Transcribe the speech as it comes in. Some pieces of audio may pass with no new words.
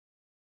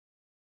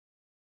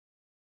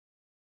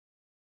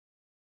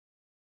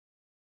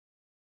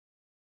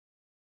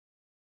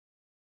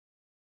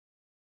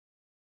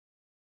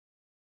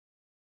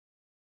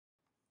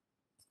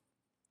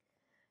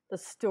The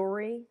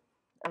story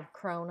of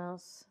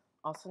Cronus,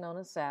 also known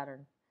as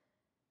Saturn,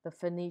 the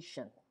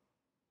Phoenician.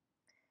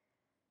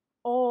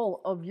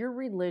 All of your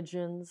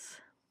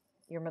religions,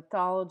 your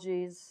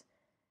mythologies,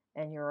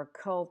 and your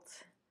occult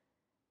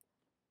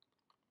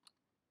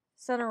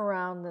center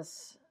around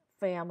this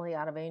family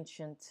out of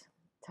ancient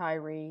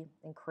Tyre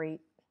and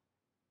Crete.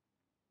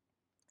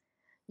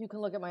 You can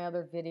look at my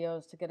other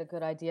videos to get a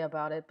good idea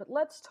about it, but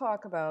let's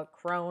talk about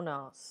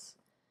Cronus.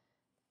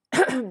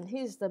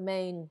 He's the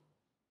main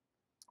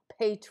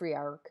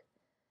patriarch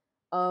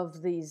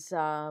of these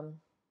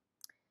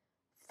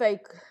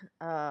fake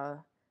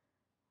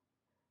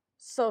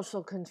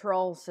social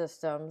control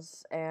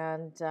systems.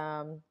 And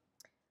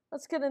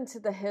let's get into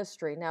the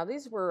history. Now,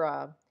 these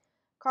were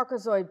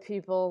Caucasoid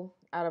people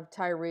out of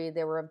Tyre.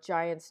 They were of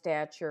giant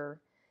stature.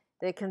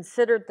 They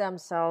considered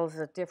themselves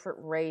a different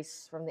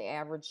race from the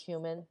average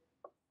human.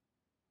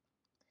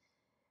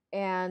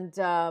 And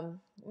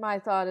my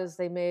thought is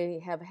they may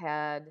have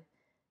had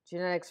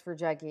genetics for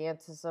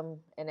gigantism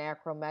and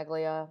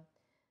acromegalia.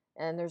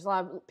 And there's a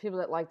lot of people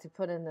that like to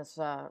put in this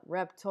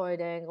reptoid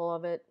angle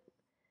of it,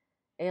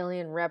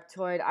 alien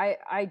reptoid.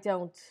 I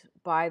don't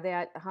buy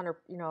that 100,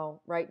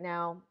 right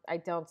now. I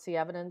don't see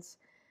evidence.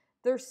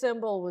 Their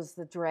symbol was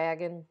the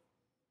dragon.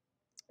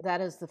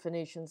 That is the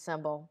Phoenician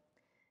symbol.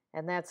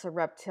 And that's a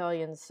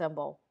reptilian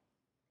symbol.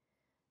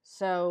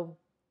 So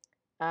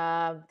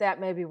that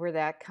may be where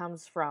that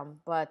comes from.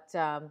 But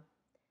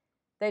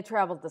they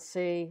traveled the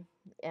sea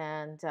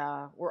and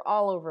were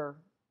all over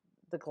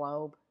the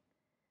globe.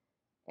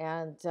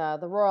 And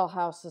the royal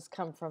houses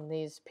come from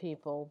these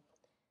people.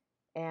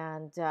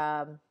 And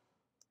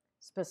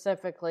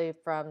specifically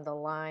from the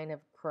line of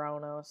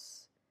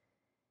Cronus.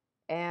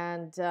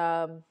 And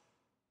part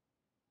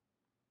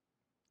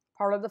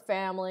of the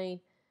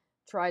family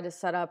tried to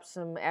set up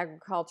some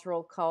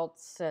agricultural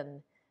cults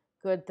and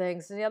good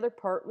things. And the other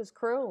part was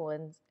cruel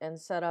and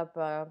set up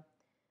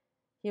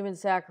human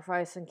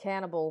sacrifice and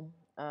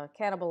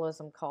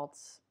cannibalism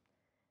cults.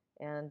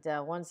 And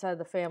one side of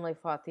the family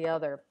fought the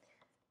other.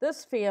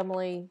 This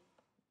family,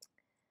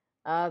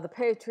 the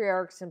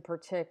patriarchs in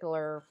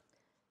particular,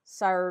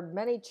 sired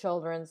many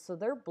children, so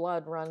their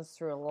blood runs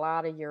through a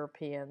lot of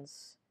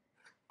Europeans.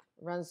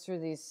 It runs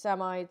through these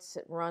Semites.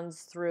 It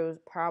runs through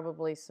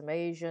probably some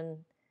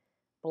Asian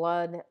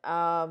blood.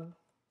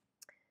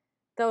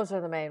 Those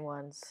are the main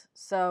ones.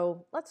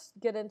 So let's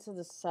get into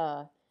this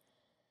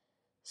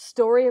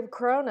story of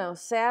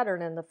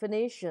Cronus-Saturn and the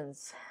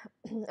Phoenicians.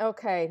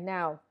 Okay,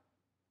 now,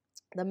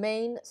 the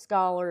main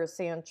scholar is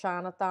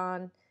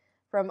Sanchonathan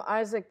from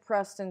Isaac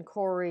Preston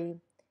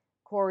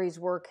Corey's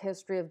work,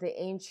 History of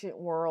the Ancient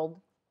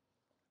World.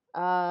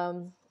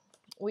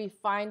 We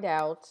find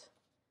out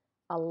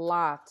a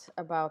lot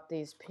about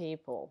these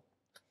people.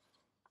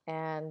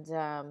 And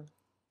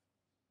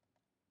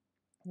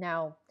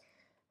now,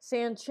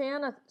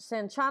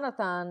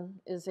 Sanchonathan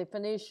is a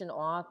Phoenician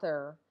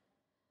author.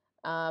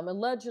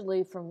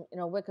 Allegedly, from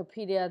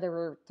Wikipedia, there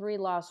were 3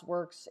 lost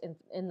works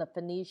in the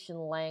Phoenician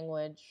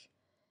language.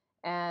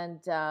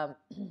 And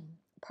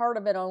part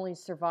of it only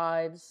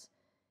survives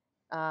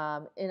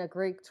in a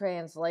Greek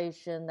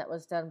translation that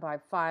was done by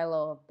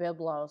Philo of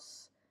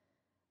Byblos,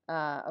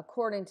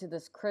 according to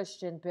this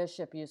Christian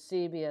bishop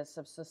Eusebius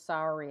of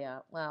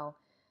Caesarea. Well,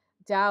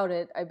 doubt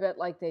it. I bet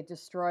they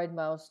destroyed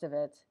most of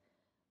it.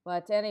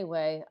 But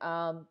anyway,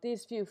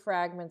 these few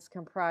fragments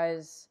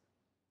comprise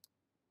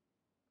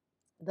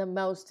the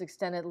most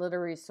extended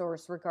literary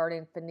source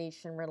regarding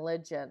Phoenician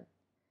religion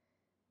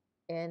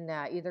in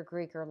either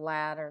Greek or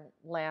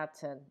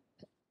Latin.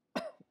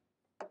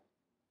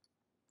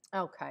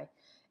 Okay.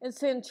 And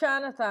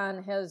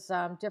Sanchonathan has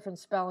different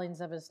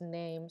spellings of his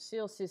name, so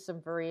you'll see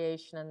some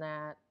variation in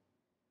that.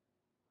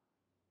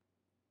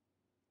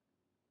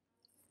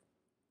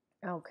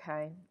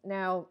 Okay.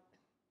 Now,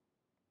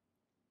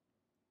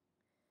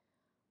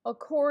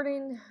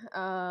 according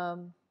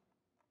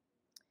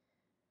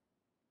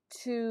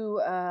to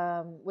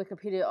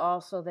Wikipedia,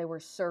 also, they were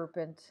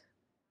serpent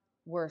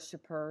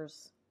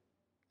worshippers.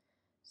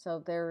 So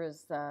there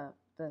is the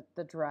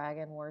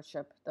dragon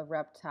worship, the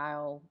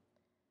reptile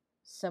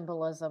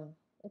symbolism.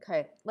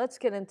 Okay, let's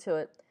get into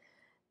it.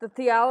 The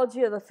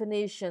theology of the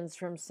Phoenicians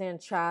from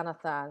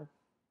Sanchonathan.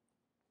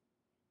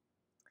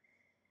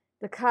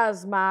 The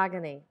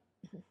cosmogony.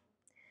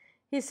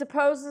 He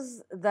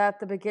supposes that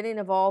the beginning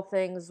of all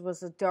things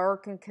was a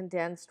dark and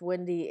condensed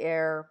windy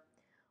air,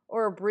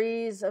 or a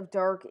breeze of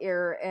dark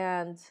air,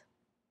 and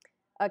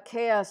a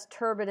chaos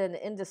turbid and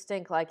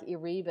indistinct like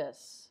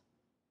Erebus.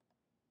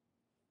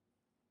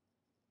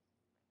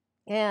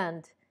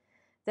 And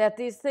that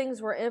these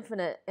things were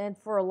infinite and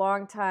for a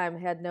long time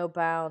had no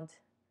bound.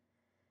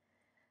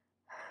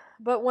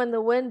 But when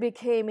the wind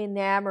became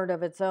enamored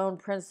of its own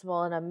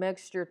principle and a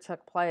mixture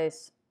took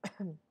place,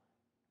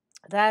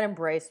 that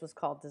embrace was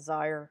called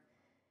desire,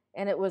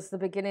 and it was the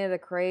beginning of the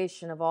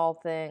creation of all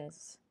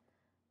things.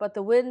 But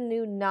the wind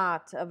knew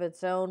not of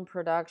its own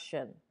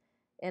production,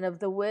 and of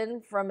the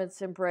wind from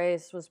its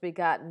embrace was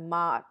begotten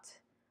Mot,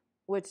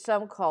 which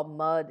some call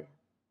mud.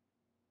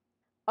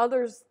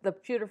 others the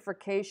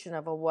putrefaction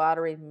of a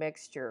watery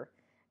mixture.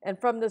 And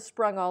from this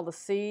sprung all the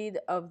seed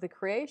of the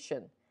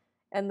creation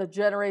and the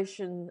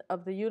generation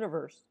of the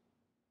universe.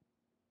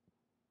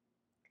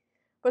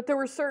 But there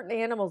were certain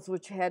animals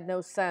which had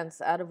no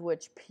sense, out of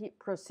which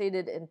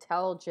proceeded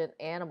intelligent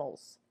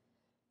animals.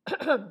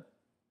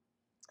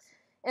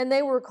 And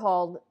they were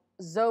called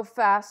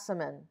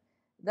Zoophasimon,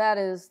 that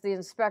is, the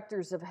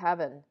inspectors of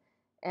heaven.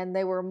 And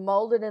they were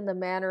molded in the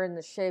manner and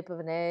the shape of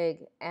an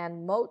egg.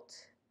 And Mot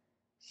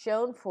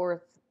shone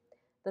forth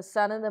the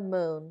sun and the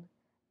moon,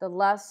 the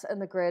less and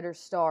the greater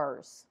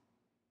stars.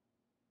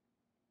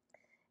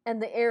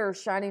 And the air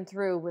shining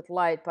through with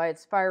light by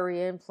its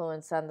fiery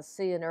influence on the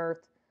sea and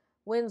earth,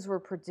 winds were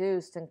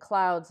produced, and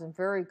clouds, and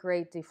very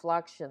great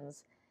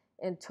defluxions,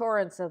 in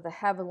torrents of the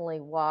heavenly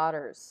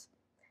waters.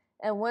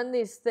 And when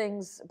these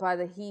things, by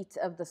the heat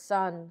of the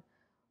sun,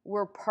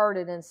 were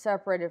parted and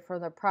separated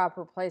from their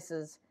proper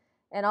places,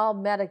 and all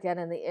met again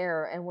in the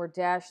air, and were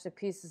dashed to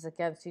pieces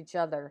against each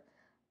other,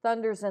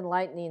 thunders and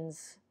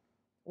lightnings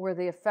were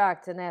the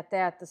effect, and at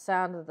that the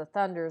sound of the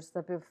thunders,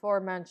 the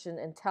before-mentioned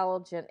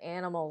intelligent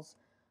animals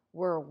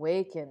were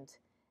awakened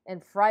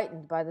and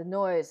frightened by the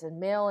noise, and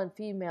male and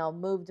female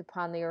moved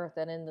upon the earth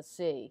and in the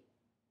sea.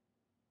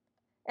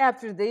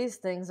 After these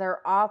things,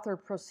 our author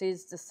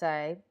proceeds to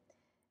say,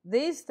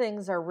 these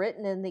things are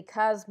written in the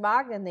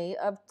cosmogony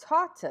of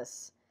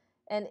Tacitus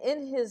and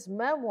in his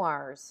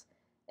memoirs,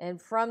 and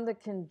from the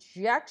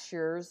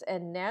conjectures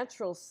and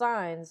natural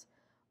signs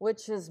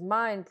which his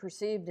mind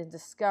perceived and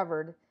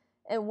discovered,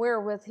 and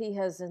wherewith he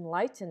has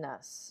enlightened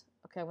us.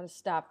 Okay, I'm going to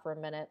stop for a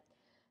minute.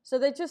 So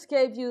they just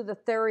gave you the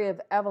theory of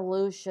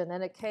evolution,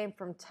 and it came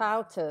from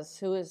Tacitus,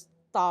 who is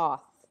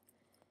Thoth.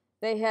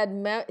 They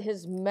had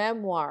his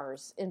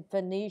memoirs in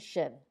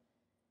Phoenician.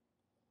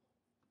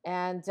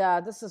 And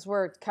this is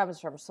where it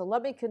comes from. So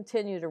let me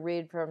continue to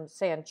read from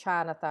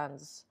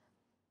Sanchonathan's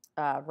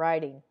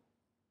writing.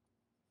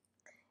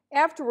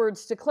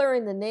 Afterwards,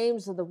 declaring the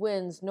names of the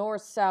winds,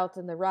 north, south,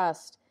 and the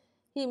rest,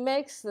 he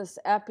makes this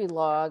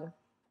epilogue.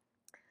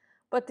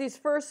 But these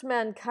first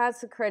men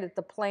consecrated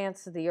the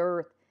plants of the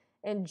earth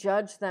and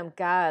judged them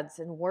gods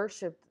and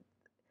worshipped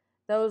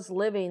those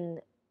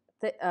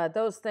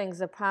those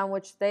things upon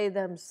which they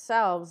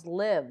themselves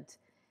lived,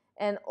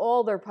 and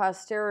all their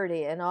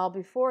posterity and all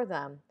before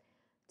them.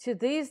 To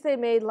these they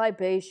made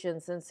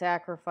libations and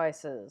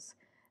sacrifices.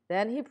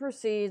 Then he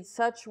proceeds,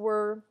 such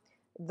were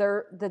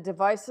the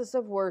devices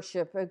of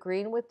worship,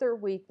 agreeing with their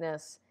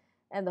weakness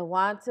and the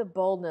want of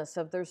boldness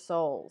of their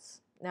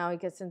souls. Now he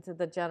gets into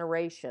the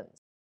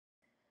generations.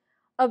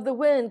 Of the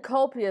wind,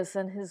 Copius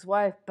and his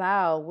wife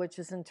Bow, which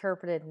is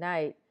interpreted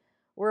night,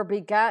 were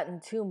begotten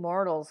two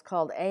mortals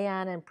called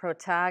Aeon and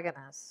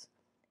Protagonus.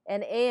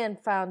 And Aeon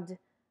found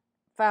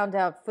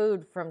out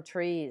food from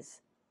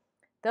trees.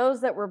 Those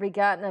that were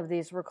begotten of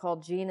these were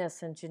called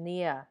Genus and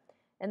Genea,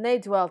 and they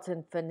dwelt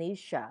in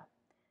Phoenicia.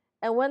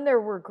 And when there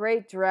were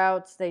great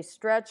droughts, they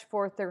stretched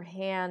forth their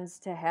hands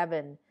to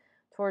heaven,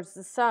 towards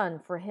the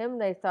sun. For him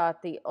they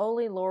thought the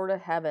only Lord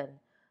of heaven,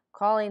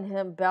 calling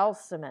him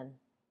Belsamon,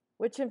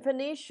 which in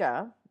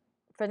Phoenician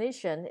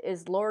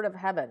is Lord of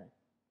heaven,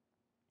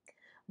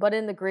 but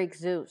in the Greek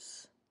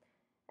Zeus.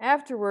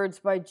 Afterwards,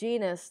 by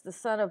Genus, the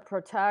son of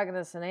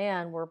Protagonus and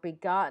Aeon, were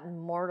begotten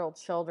mortal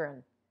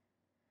children,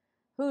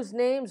 whose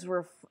names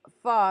were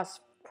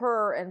Phos,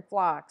 Pur, and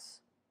Phlox.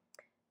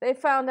 They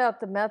found out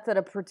the method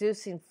of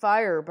producing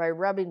fire by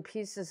rubbing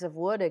pieces of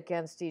wood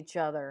against each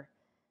other,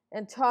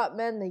 and taught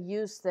men the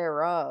use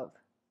thereof.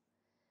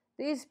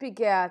 These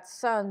begat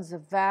sons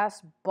of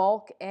vast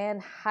bulk and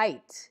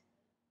height,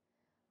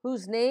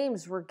 whose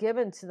names were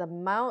given to the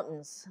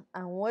mountains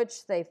on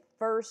which they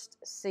first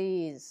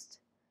seized.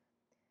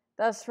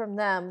 Thus from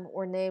them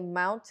were named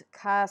Mount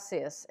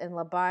Cassius and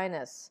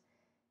Labanus,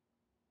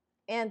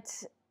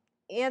 Antilabanus,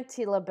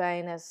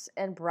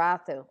 and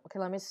Brathu. Okay,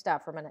 let me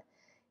stop for a minute.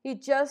 He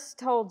just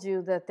told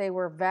you that they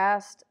were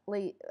vast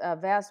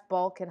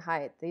bulk and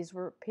height. These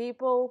were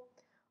people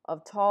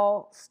of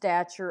tall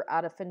stature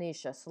out of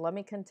Phoenicia. So let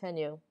me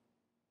continue.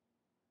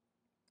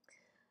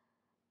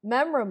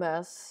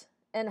 Memramus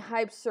and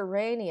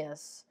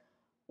Hypsiranius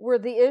were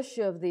the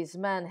issue of these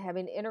men,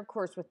 having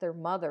intercourse with their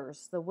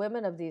mothers, the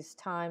women of these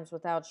times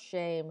without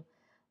shame,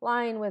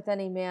 lying with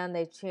any man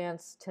they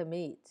chanced to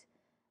meet.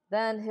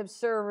 Then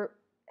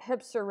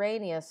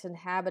Hypsiranius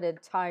inhabited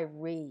Tyre,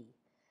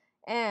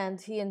 and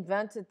he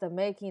invented the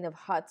making of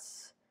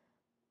huts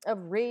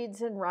of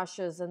reeds and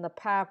rushes and the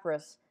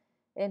papyrus,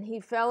 and he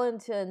fell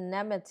into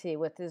enmity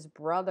with his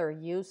brother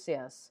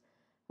Euseus,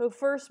 who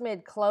first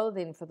made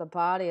clothing for the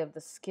body of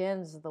the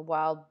skins of the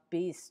wild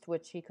beast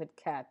which he could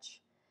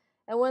catch.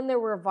 And when there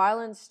were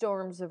violent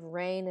storms of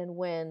rain and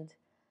wind,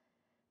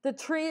 the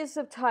trees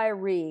of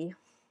Tyre,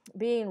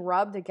 being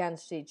rubbed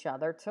against each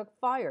other, took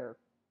fire,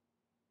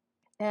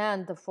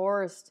 and the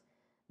forest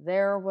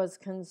there was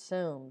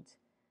consumed.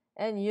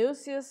 And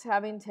Euseus,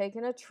 having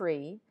taken a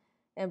tree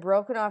and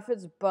broken off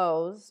its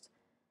boughs,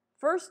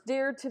 first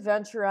dared to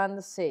venture on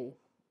the sea,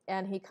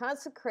 and he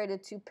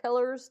consecrated 2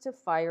 pillars to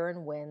fire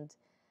and wind,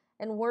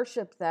 and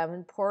worshipped them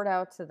and poured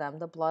out to them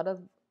the blood of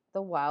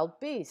the wild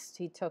beasts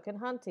he took in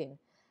hunting.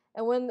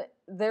 And when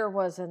there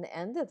was an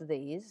end of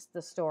these,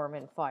 the storm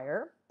and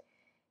fire,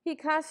 he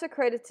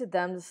consecrated to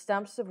them the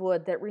stumps of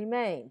wood that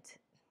remained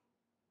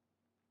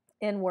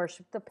and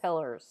worshipped the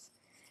pillars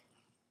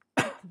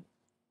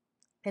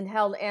and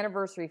held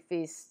anniversary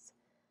feasts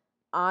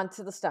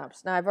onto the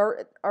stumps. Now, I've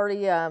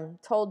already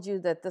told you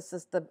that this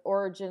is the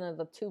origin of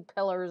the two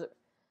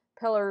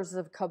pillars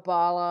of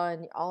Kabbalah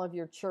and all of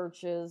your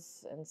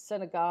churches and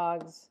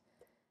synagogues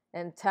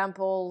and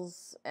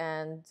temples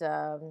and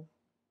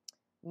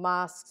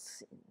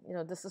mosques. You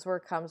know, this is where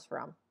it comes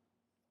from.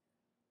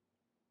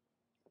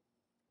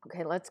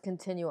 Okay, let's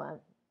continue on.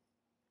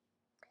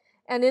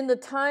 And in the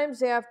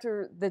times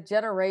after the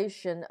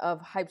generation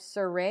of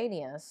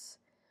Hypsiranius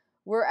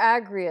were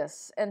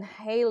Agrius and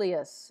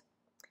Halius,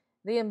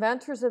 the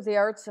inventors of the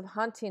arts of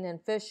hunting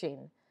and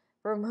fishing,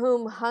 from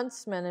whom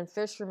huntsmen and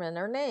fishermen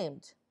are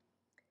named.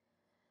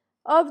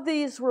 Of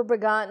these were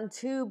begotten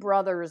two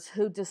brothers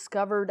who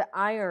discovered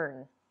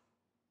iron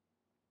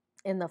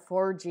in the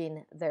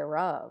forging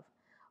thereof.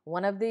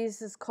 One of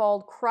these is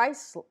called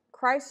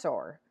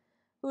Chrysor,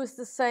 who is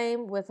the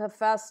same with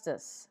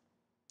Hephaestus,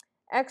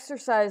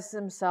 exercised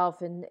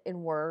himself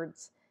in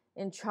words,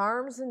 in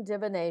charms and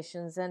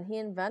divinations, and he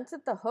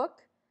invented the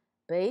hook,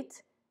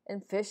 bait,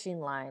 and fishing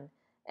line,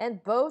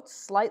 and boats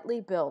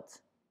slightly built,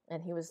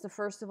 and he was the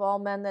first of all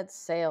men that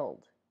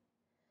sailed.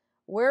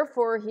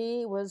 Wherefore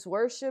he was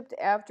worshipped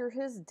after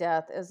his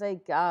death as a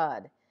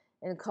god,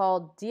 and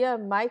called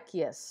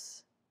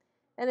Diamycius.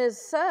 And it is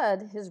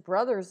said his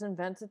brothers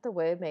invented the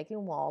way of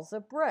making walls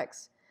of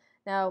bricks.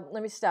 Now,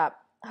 let me stop.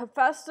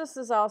 Hephaestus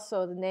is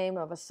also the name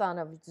of a son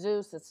of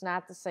Zeus. It's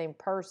not the same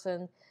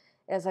person.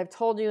 As I've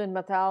told you in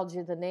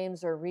mythology, the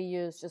names are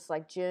reused, just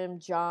like Jim,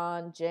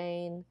 John,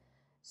 Jane.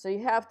 So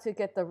you have to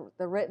get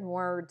the written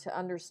word to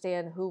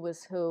understand who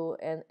was who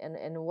and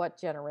what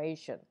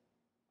generation.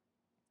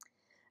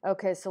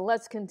 Okay, so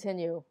let's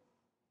continue.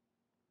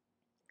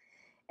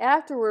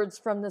 Afterwards,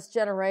 from this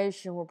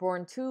generation were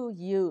born two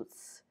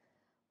youths,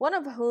 one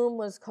of whom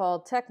was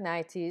called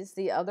Technites,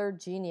 the other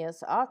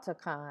Genius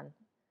Autochon.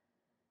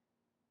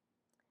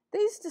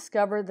 These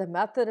discovered the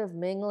method of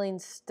mingling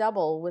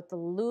stubble with the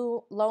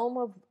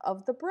loam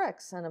of the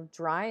bricks and of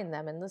drying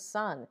them in the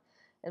sun,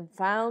 and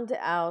found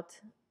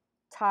out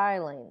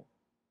tiling.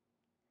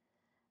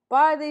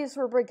 By these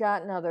were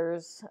begotten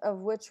others, of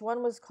which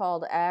one was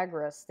called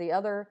Agris, the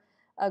other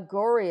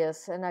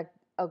Agorius and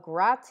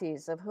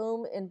Agrates, of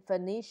whom in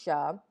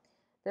Phoenicia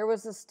there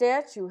was a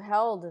statue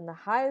held in the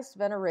highest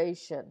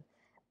veneration,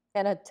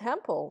 and a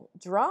temple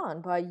drawn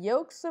by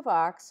yokes of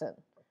oxen.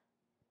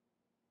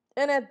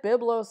 And at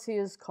Byblos he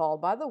is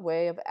called, by the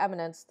way of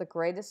eminence, the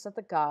greatest of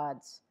the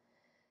gods.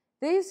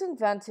 These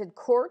invented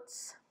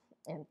courts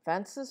and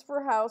fences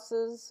for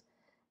houses,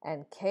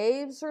 and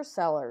caves or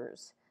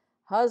cellars.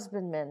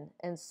 Husbandmen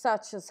and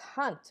such as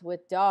hunt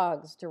with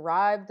dogs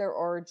derived their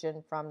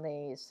origin from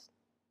these.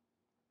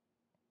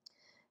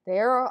 They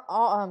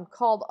are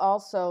called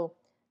also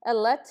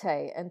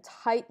Eletae and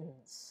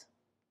Titans.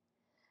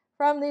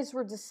 From these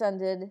were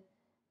descended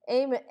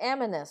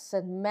Amminus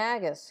and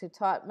Magus, who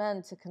taught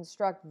men to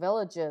construct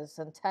villages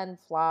and tend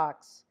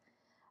flocks.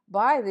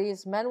 By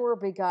these men were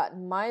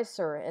begotten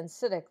Mysore and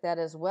Siddic, that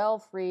is, well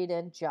freed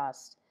and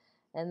just,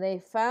 and they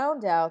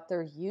found out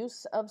their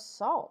use of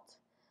salt.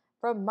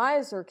 From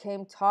Mysore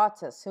came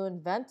Tautus, who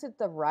invented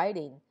the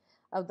writing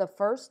of the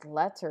first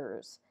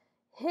letters.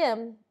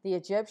 Him the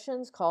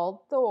Egyptians called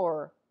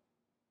Thor,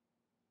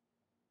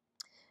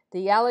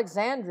 the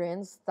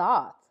Alexandrians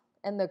Thoth,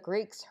 and the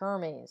Greeks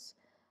Hermes.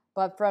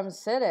 But from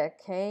Siddic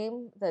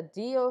came the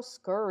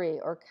Dioscuri,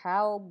 or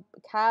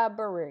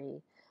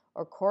Cabiri,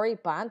 or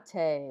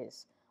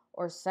Corybantes,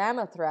 or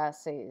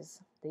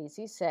Samothraces. These,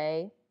 he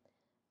say,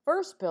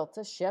 first built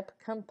a ship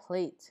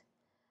complete.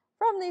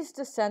 From these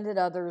descended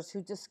others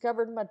who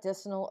discovered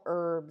medicinal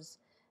herbs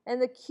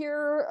and the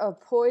cure of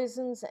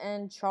poisons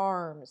and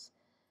charms.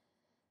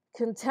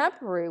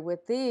 Contemporary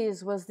with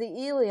these was the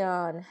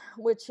Eleon,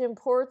 which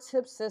imports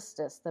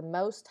Hypsistus, the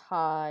Most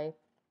High,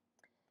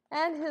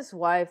 and his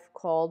wife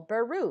called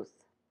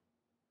Beruth.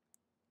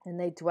 And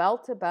they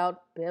dwelt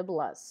about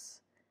Byblos,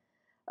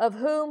 of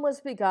whom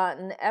was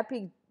begotten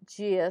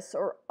Epigeus,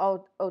 or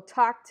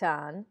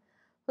Autochton,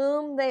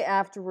 whom they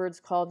afterwards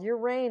called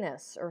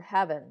Uranus, or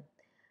heaven,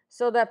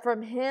 so that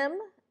from him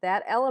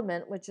that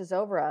element which is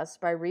over us,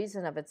 by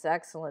reason of its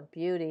excellent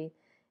beauty,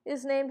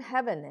 is named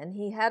heaven. And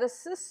he had a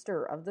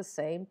sister of the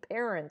same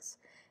parents,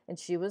 and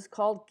she was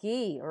called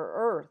Ge, or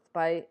earth,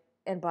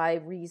 and by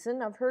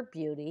reason of her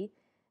beauty,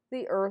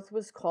 the earth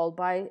was called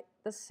by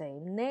the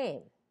same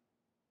name.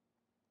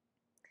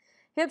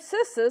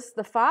 Hypsistus,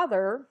 the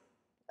father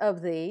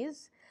of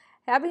these,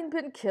 having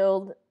been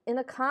killed in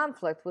a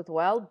conflict with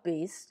wild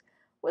beasts,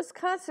 was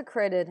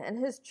consecrated, and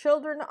his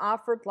children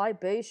offered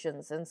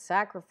libations and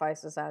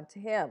sacrifices unto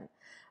him.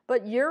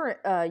 But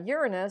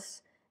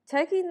Uranus,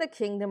 taking the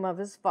kingdom of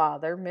his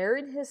father,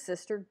 married his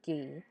sister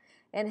Ge,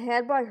 and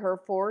had by her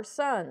 4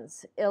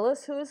 sons,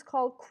 Ilus, who is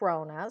called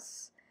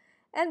Cronus,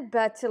 and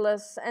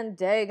Betulus, and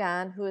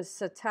Dagon, who is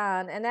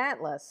Satan, and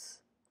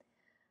Atlas.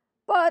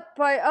 But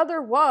by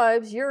other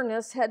wives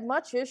Uranus had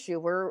much issue,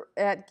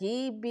 whereat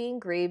Ge, being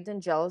grieved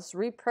and jealous,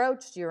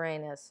 reproached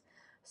Uranus,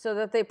 so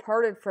that they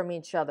parted from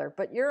each other.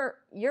 But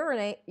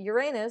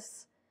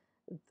Uranus,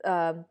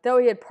 though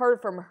he had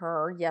parted from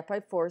her, yet by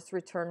force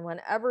returned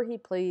whenever he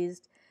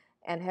pleased,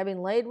 and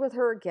having laid with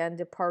her again,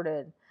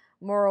 departed.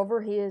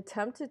 Moreover, he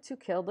attempted to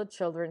kill the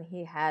children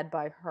he had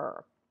by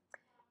her.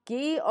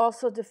 Ge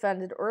also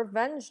defended or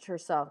avenged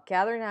herself,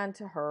 gathering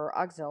unto her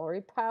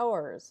auxiliary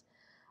powers.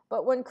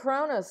 But when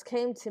Cronus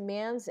came to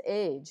man's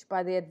age,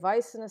 by the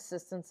advice and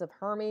assistance of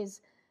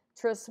Hermes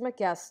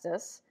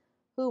Trismegistus,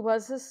 who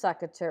was his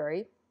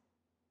secretary,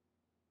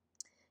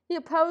 he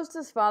opposed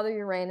his father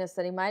Uranus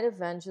that he might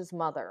avenge his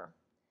mother.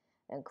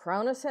 And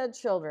Cronus had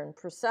children,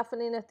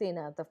 Persephone and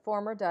Athena. The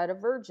former died a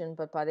virgin,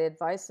 but by the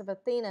advice of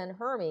Athena and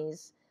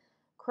Hermes,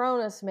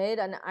 Cronus made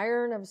of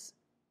iron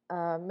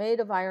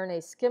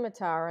a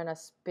scimitar and a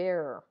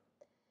spear.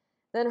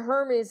 Then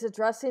Hermes,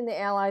 addressing the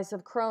allies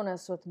of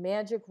Cronus with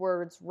magic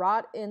words,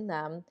 wrought in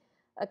them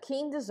a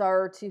keen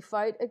desire to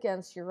fight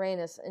against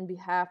Uranus in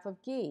behalf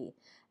of Ge.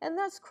 And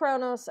thus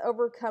Cronus,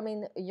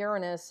 overcoming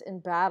Uranus in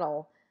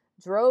battle,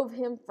 drove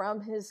him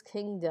from his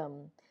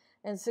kingdom,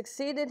 and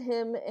succeeded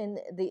him in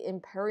the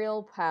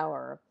imperial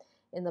power.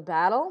 In the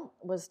battle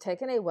was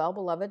taken a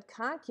well-beloved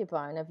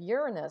concubine of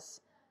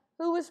Uranus,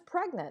 who was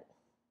pregnant.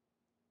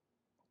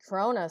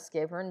 Cronus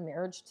gave her in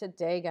marriage to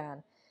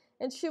Dagon,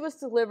 and she was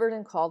delivered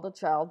and called the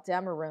child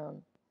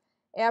Demeron.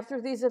 After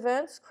these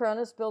events,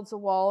 Cronus builds a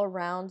wall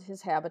around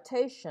his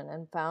habitation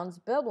and founds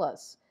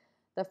Byblus,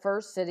 the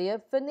first city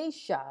of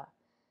Phoenicia.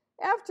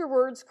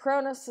 Afterwards,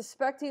 Cronus,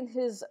 suspecting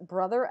his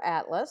brother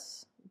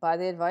Atlas, by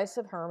the advice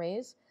of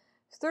Hermes,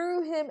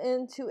 threw him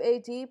into a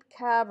deep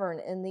cavern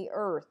in the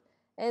earth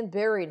and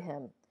buried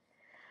him.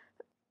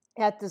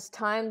 At this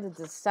time, the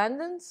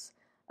descendants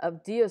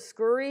of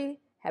Dioscuri,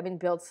 having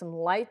built some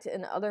light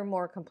and other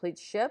more complete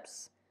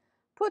ships,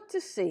 put to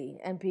sea,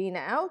 and being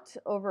out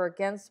over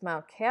against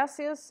Mount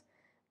Cassius,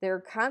 there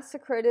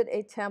consecrated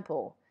a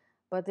temple.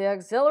 But the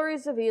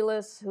auxiliaries of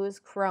Elis, who is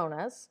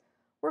Cronus,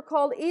 were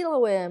called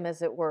Elohim,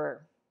 as it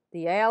were,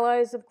 the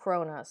allies of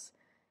Cronus.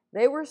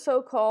 They were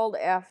so called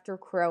after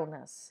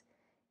Cronus.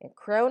 And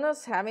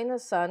Cronus, having a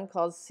son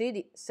called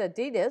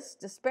Seditus,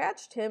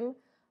 dispatched him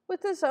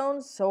with his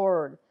own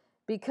sword,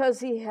 because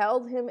he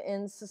held him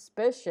in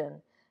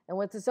suspicion, and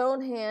with his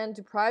own hand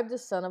deprived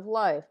his son of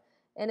life.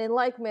 And in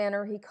like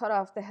manner he cut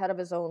off the head of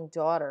his own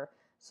daughter,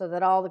 so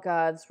that all the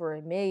gods were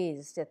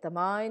amazed at the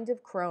mind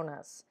of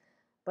Cronus.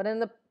 But in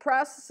the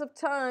process of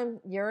time,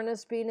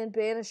 Uranus, being in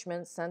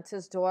banishment, sent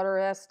his daughter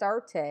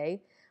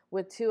Astarte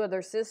with two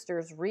other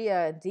sisters,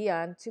 Rhea and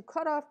Dion, to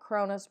cut off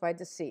Cronus by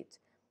deceit.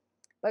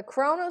 But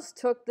Cronus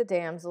took the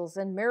damsels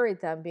and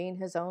married them, being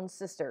his own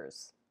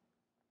sisters.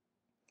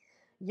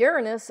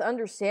 Uranus,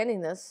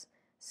 understanding this,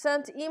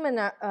 sent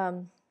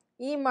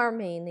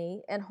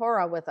Emarmene and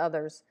Hora with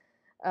other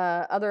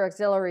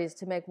auxiliaries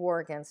to make war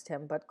against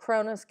him. But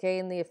Cronus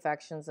gained the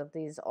affections of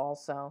these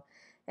also,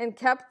 and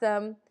kept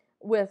them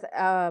with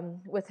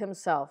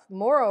himself.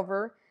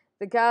 Moreover,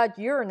 the god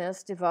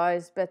Uranus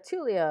devised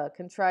Betulia,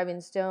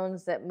 contriving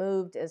stones that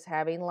moved as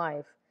having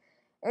life.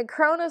 And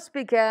Cronus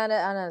begat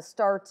on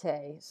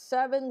Astarte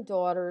 7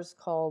 daughters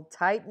called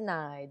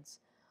Titanides,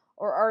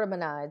 or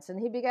Artemonides, and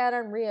he begat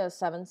on Rhea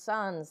 7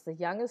 sons, the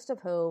youngest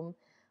of whom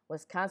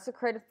was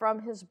consecrated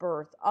from his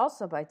birth.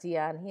 Also by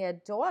Dion he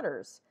had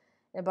daughters,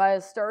 and by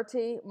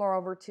Astarte,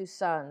 moreover, 2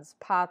 sons,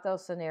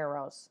 Pathos and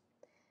Eros.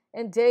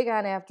 And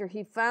Dagon, after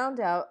he found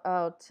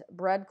out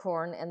bread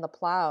corn and the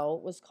plow,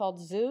 was called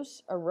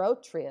Zeus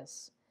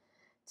Erotrius.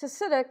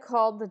 Tisidic,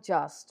 called the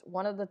Just,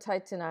 one of the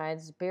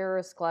Titanides, bare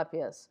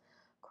Asclepius.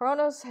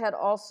 Cronus had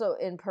also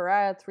in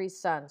Perea 3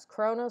 sons,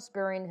 Cronus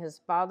bearing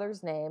his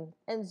father's name,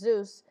 and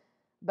Zeus,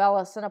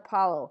 Belus, and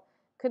Apollo.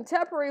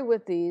 Contemporary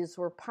with these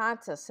were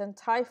Pontus and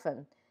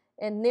Typhon,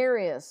 and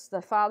Nereus,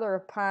 the father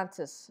of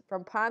Pontus.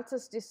 From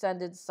Pontus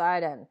descended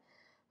Sidon,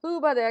 who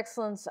by the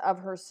excellence of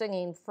her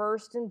singing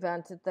first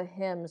invented the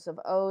hymns of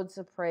odes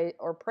of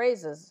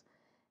praises,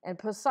 and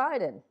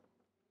Poseidon.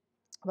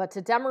 But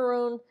to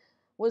Demeron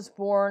was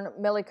born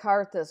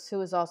Melicarthus,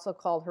 who is also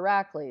called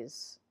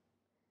Heracles.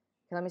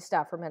 Okay, let me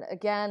stop for a minute.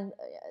 Again,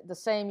 the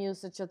same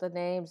usage of the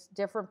names,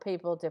 different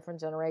people, different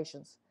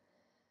generations.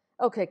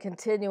 Okay,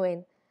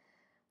 continuing.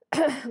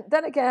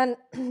 Then again,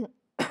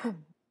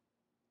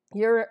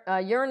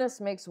 Uranus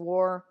makes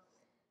war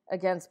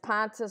against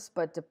Pontus,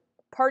 but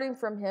departing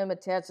from him,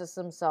 attaches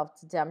himself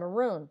to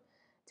Demeron.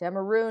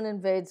 Demeron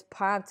invades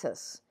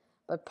Pontus,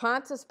 but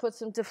Pontus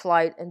puts him to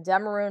flight, and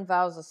Demeron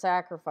vows a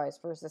sacrifice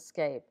for his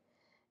escape.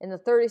 In the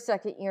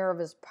 32nd year of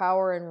his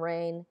power and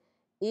reign,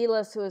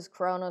 Elis, who is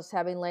Cronus,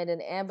 having laid an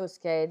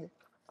ambuscade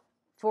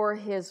for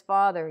his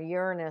father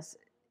Uranus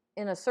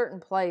in a certain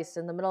place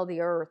in the middle of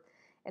the earth,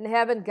 and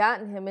having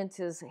gotten him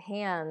into his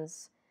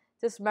hands,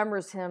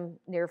 dismembers him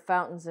near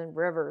fountains and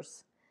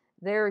rivers.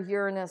 There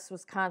Uranus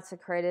was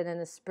consecrated, and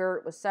his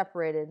spirit was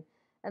separated,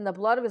 and the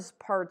blood of his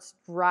parts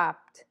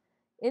dropped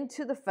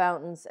into the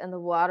fountains and the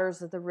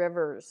waters of the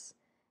rivers,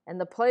 and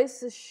the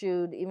place is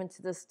shewed even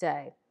to this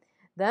day.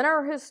 Then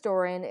our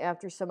historian,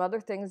 after some other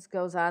things,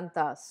 goes on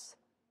thus.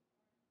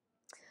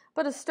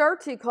 But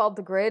Astarte, called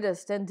the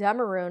greatest, and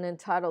Demeron,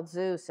 entitled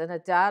Zeus, and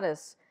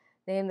Adonis,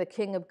 named the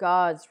king of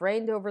gods,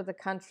 reigned over the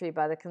country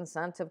by the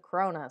consent of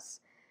Cronus.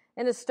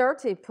 And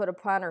Astarte put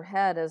upon her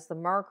head, as the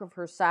mark of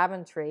her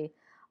sovereignty,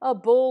 a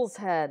bull's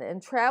head,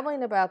 and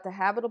traveling about the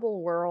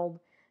habitable world,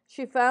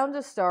 she found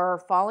a star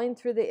falling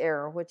through the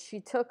air, which she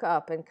took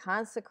up and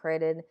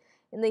consecrated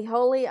in the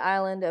holy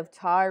island of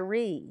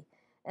Tyre.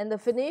 And the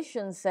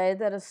Phoenicians say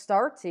that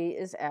Astarte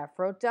is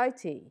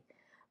Aphrodite.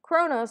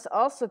 Cronus,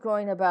 also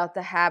going about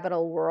the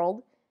habitable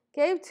world,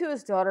 gave to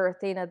his daughter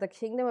Athena the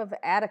kingdom of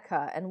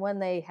Attica, and when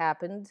there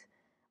happened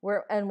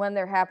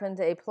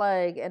a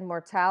plague and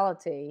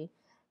mortality,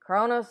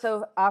 Cronus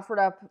offered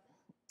up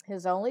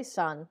his only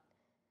son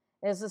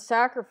as a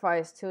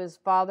sacrifice to his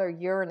father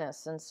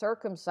Uranus, and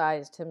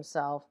circumcised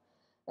himself,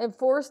 and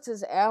forced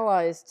his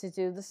allies to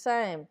do the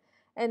same.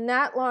 And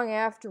not long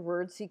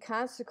afterwards he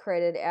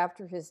consecrated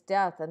after his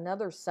death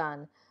another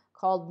son,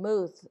 called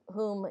Muth,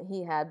 whom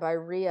he had by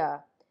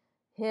Rhea.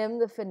 Him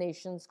the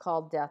Phoenicians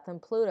called Death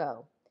and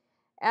Pluto.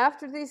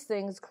 After these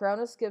things,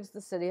 Cronus gives the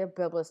city of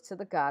Byblus to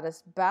the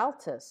goddess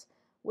Baltis,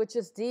 which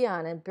is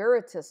Dion, and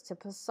Berytus to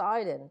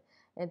Poseidon,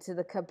 and to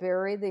the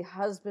Cabiri, the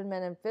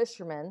husbandmen and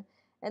fishermen,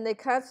 and they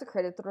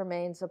consecrated the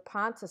remains of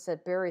Pontus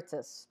at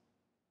Berytus.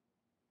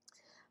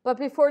 But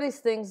before these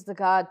things, the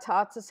god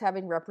Tatus,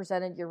 having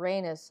represented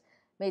Uranus,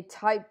 made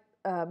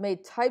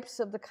types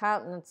of the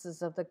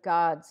countenances of the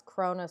gods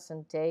Cronus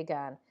and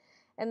Dagon,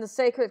 and the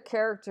sacred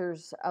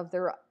characters of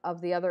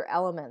the other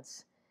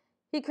elements.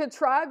 He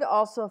contrived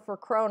also for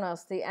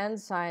Cronus the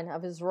ensign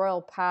of his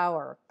royal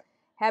power,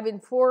 having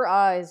 4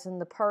 eyes in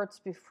the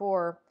parts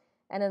before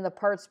and in the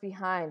parts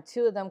behind,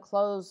 2 of them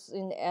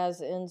closing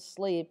as in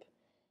sleep,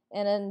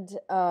 and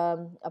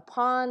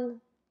upon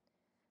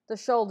the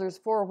shoulders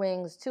 4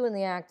 wings, 2 in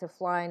the act of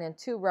flying, and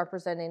 2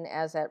 representing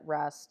as at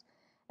rest.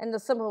 And the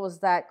symbol was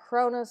that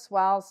Cronus,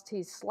 whilst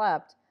he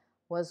slept,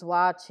 was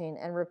watching,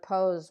 and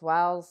reposed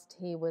whilst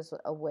he was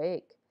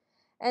awake.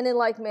 And in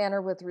like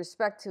manner with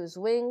respect to his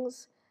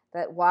wings,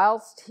 that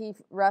whilst he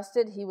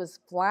rested he was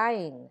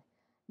flying,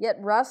 yet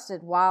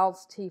rested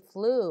whilst he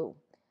flew.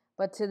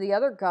 But to the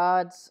other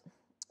gods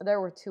there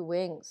were 2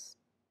 wings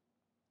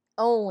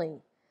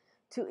only,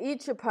 to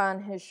each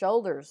upon his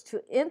shoulders,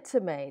 to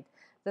intimate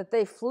that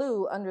they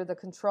flew under the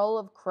control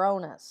of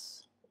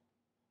Cronus.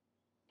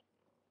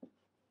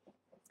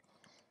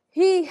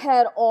 He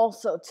had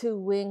also 2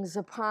 wings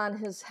upon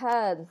his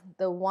head,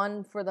 the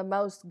one for the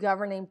most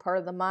governing part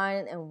of the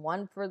mind, and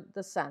one for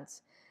the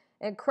sense.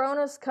 And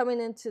Cronus,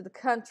 coming into the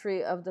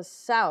country of the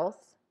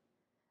south,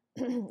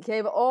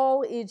 gave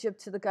all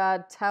Egypt to the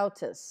god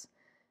Tautus,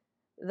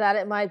 that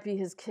it might be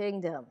his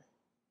kingdom.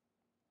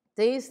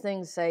 These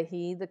things, say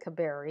he, the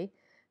Cabiri,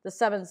 the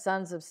 7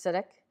 sons of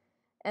Siddiq,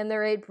 and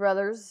their 8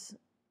 brothers,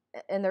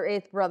 and their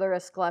 8th brother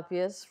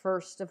Asclepius,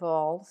 first of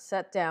all,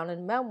 set down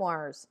in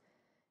memoirs,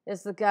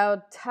 as the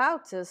god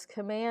Tautus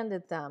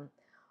commanded them.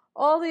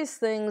 All these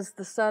things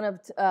the son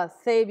of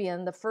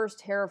Thabian, the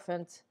first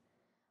hierophant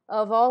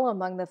of all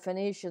among the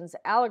Phoenicians,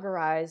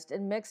 allegorized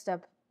and mixed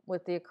up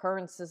with the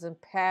occurrences and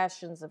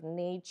passions of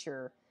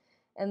nature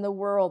and the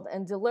world,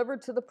 and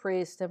delivered to the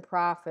priests and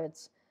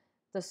prophets,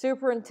 the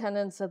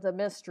superintendents of the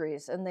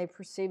mysteries, and they,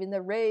 perceiving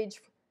the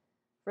rage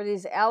for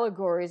these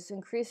allegories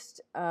increase,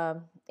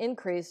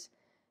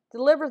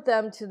 delivered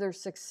them to their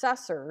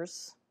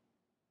successors,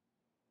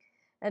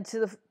 and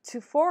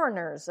to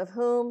foreigners, of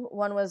whom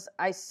one was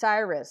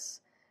Isirus,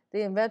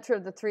 the inventor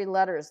of the 3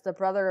 letters, the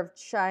brother of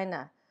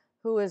China,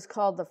 who is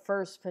called the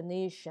first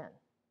Phoenician.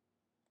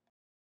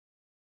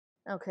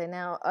 Okay,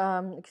 now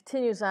it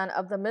continues on,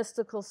 of the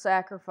mystical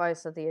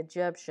sacrifice of the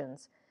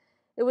Egyptians.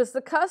 It was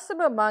the custom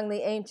among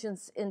the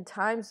ancients in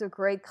times of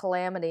great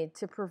calamity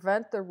to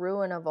prevent the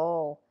ruin of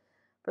all,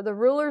 for the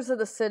rulers of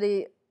the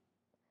city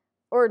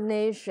or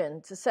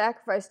nation to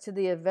sacrifice to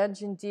the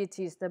avenging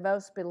deities the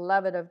most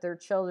beloved of their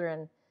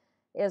children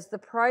as the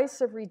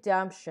price of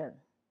redemption.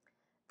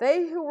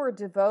 They who were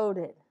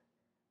devoted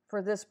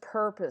for this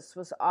purpose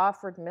was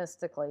offered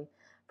mystically.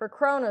 For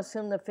Cronus,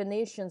 whom the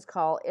Phoenicians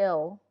call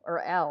El,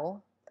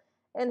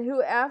 and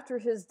who after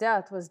his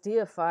death was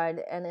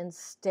deified and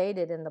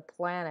instated in the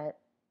planet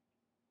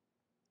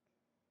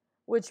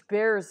which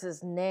bears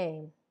his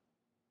name,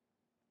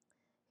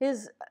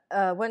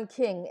 when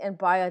king, and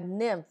by a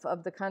nymph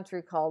of the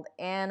country called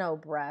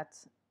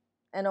Anobret,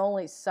 an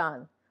only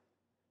son,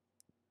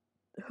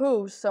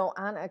 who, so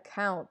on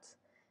account,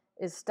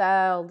 is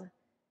styled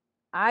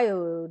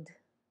Iud,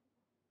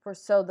 for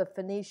so the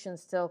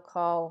Phoenicians still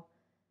call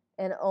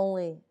an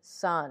only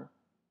son.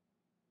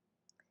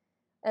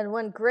 And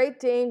when great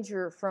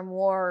danger from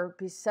war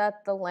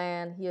beset the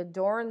land, he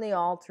adorned the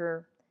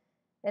altar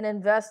and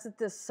invested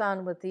the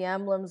son with the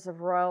emblems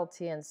of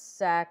royalty and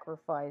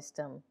sacrificed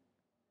him.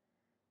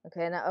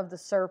 Okay, now of the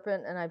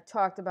serpent, and I've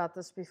talked about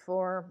this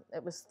before,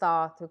 it was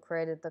Thoth who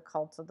created the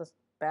cult of the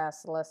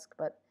basilisk,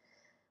 but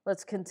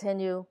let's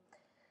continue.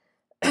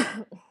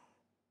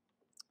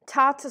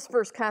 Tacitus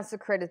first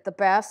consecrated the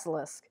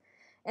basilisk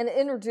and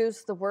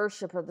introduced the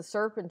worship of the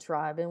serpent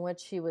tribe, in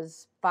which he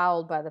was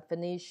followed by the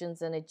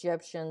Phoenicians and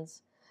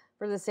Egyptians,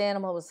 for this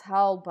animal was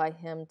held by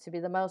him to be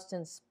the most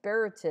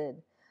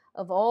inspirited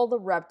of all the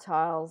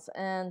reptiles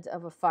and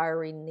of a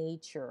fiery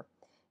nature,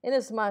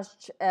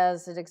 inasmuch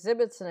as it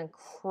exhibits an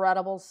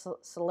incredible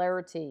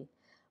celerity,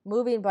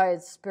 moving by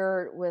its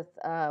spirit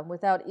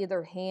without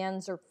either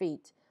hands or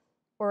feet,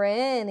 or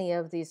any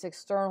of these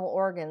external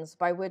organs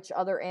by which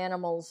other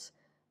animals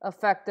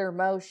affect their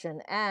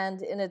motion,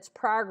 and in its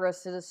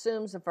progress it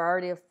assumes a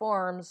variety of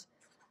forms,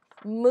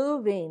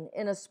 moving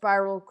in a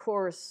spiral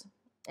course,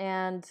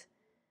 and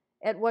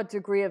at what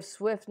degree of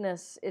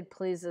swiftness it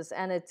pleases,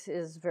 and it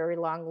is very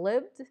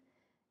long-lived,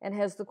 and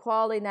has the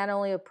quality not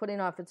only of putting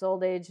off its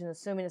old age and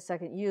assuming a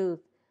second youth,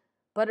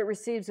 but it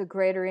receives a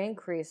greater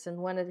increase, and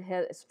when it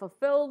has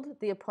fulfilled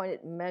the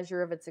appointed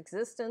measure of its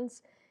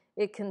existence,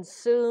 it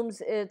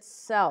consumes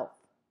itself,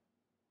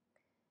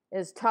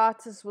 as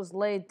Tacitus was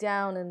laid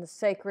down in the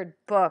sacred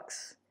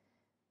books.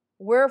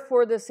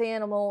 Wherefore this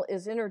animal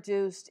is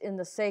introduced in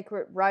the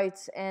sacred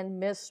rites and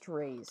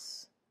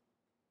mysteries.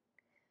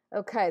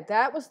 Okay,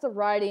 that was the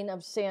writing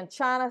of St.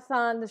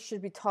 Jonathan. This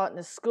should be taught in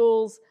the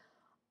schools.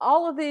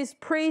 All of these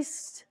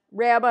priests,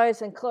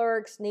 rabbis, and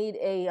clerics need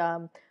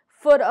a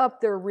foot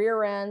up their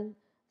rear end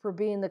for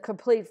being the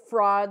complete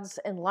frauds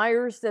and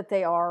liars that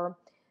they are.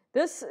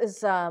 This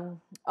is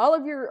all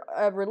of your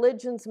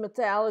religions,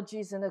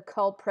 mythologies, and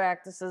occult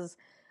practices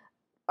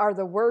are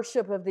the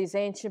worship of these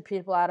ancient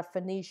people out of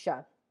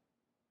Phoenicia.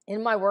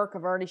 In my work,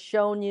 I've already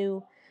shown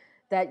you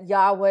that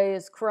Yahweh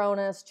is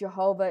Cronus,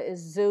 Jehovah is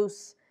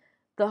Zeus.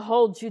 The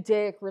whole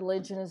Judaic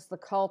religion is the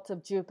cult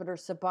of Jupiter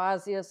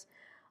Sabazius.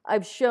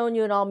 I've shown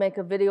you, and I'll make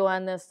a video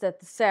on this, that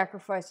the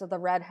sacrifice of the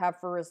red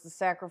heifer is the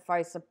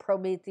sacrifice of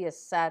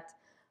Prometheus Set,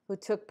 who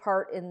took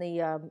part in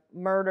the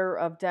murder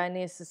of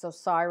Dionysus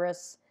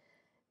Osiris.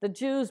 The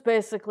Jews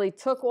basically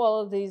took all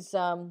of these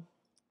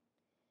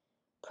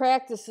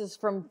practices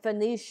from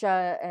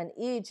Phoenicia and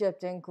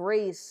Egypt and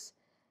Greece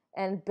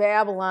and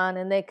Babylon,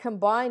 and they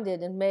combined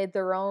it and made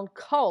their own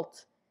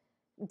cult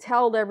and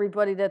told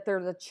everybody that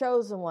they're the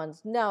chosen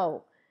ones.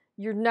 No,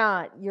 you're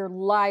not. You're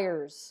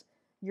liars.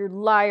 You're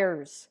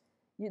liars.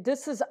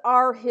 This is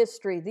our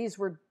history. These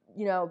were,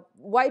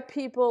 white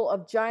people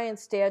of giant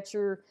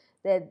stature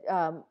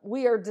that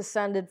we are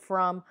descended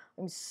from.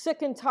 I'm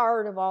sick and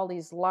tired of all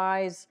these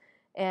lies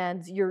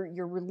and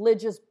your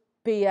religious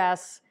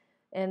BS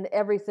and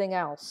everything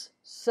else.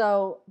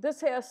 So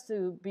this has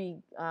to be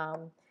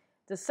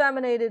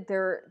disseminated.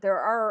 There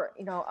are,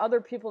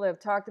 other people that have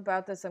talked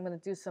about this. I'm going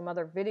to do some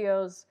other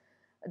videos.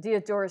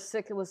 Diodorus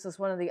Siculus is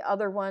one of the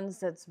other ones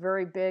that's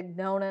very big,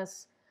 known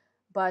as.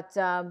 But,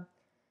 they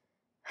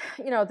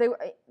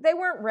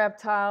weren't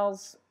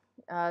reptiles.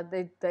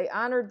 They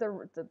honored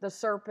the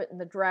serpent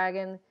and the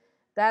dragon.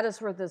 That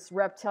is where this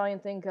reptilian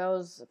thing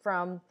goes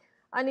from.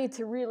 I need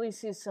to really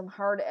see some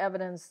hard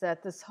evidence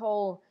that this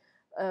whole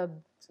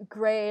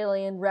gray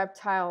alien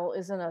reptile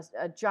isn't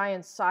a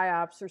giant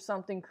psyops or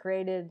something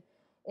created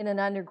in an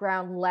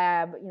underground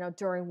lab,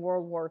 during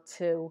World War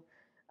II.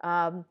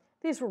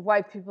 These were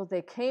white people.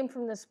 They came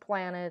from this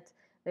planet.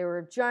 They were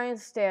of giant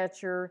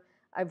stature.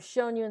 I've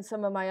shown you in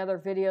some of my other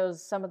videos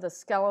some of the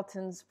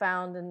skeletons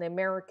found in the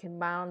American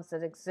mounds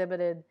that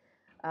exhibited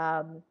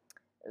some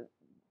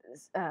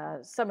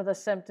of the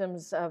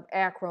symptoms of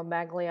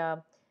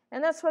acromegalia.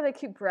 And that's why they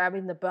keep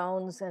grabbing the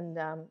bones and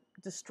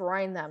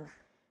destroying them,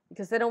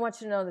 because they don't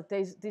want you to know that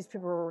these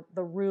people are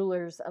the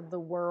rulers of the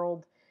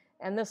world,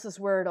 and this is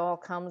where it all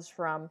comes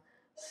from.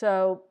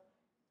 So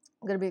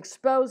I'm going to be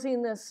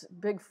exposing this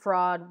big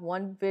fraud,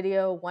 one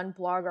video, one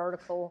blog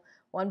article,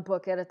 one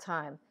book at a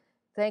time.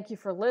 Thank you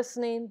for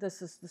listening.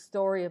 This is the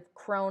story of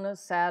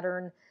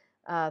Cronus-Saturn,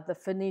 the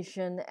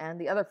Phoenician, and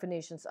the other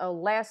Phoenicians. Oh,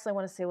 lastly, I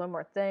want to say one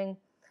more thing.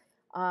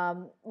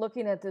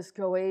 Looking at this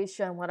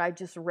Goetia and what I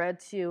just read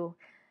to you,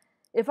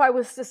 if I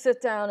was to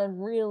sit down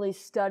and really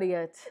study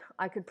it,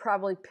 I could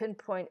probably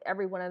pinpoint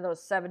every one of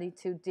those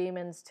 72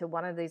 demons to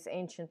one of these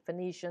ancient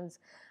Phoenicians.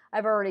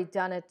 I've already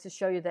done it to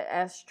show you that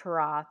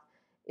Ashtaroth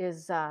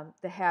is the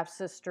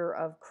half-sister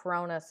of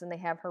Cronus, and they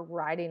have her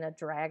riding a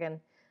dragon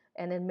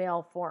and in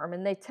male form.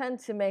 And they tend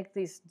to make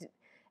these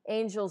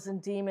angels and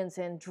demons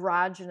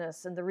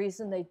androgynous, and the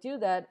reason they do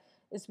that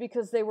is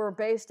because they were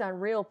based on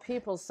real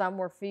people. Some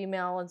were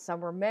female and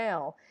some were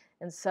male.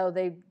 And so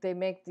they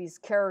make these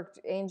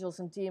angels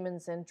and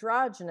demons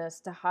androgynous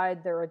to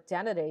hide their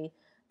identity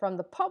from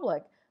the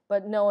public.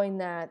 But knowing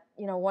that,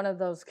 one of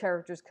those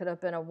characters could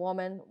have been a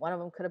woman, one of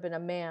them could have been a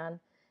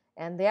man,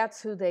 and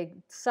that's who they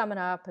summon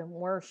up and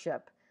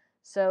worship.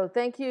 So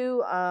thank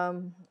you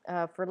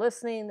for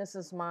listening. This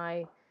is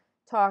my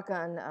talk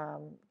on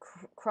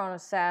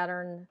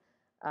Cronus-Saturn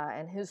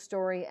and his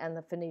story and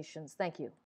the Phoenicians. Thank you.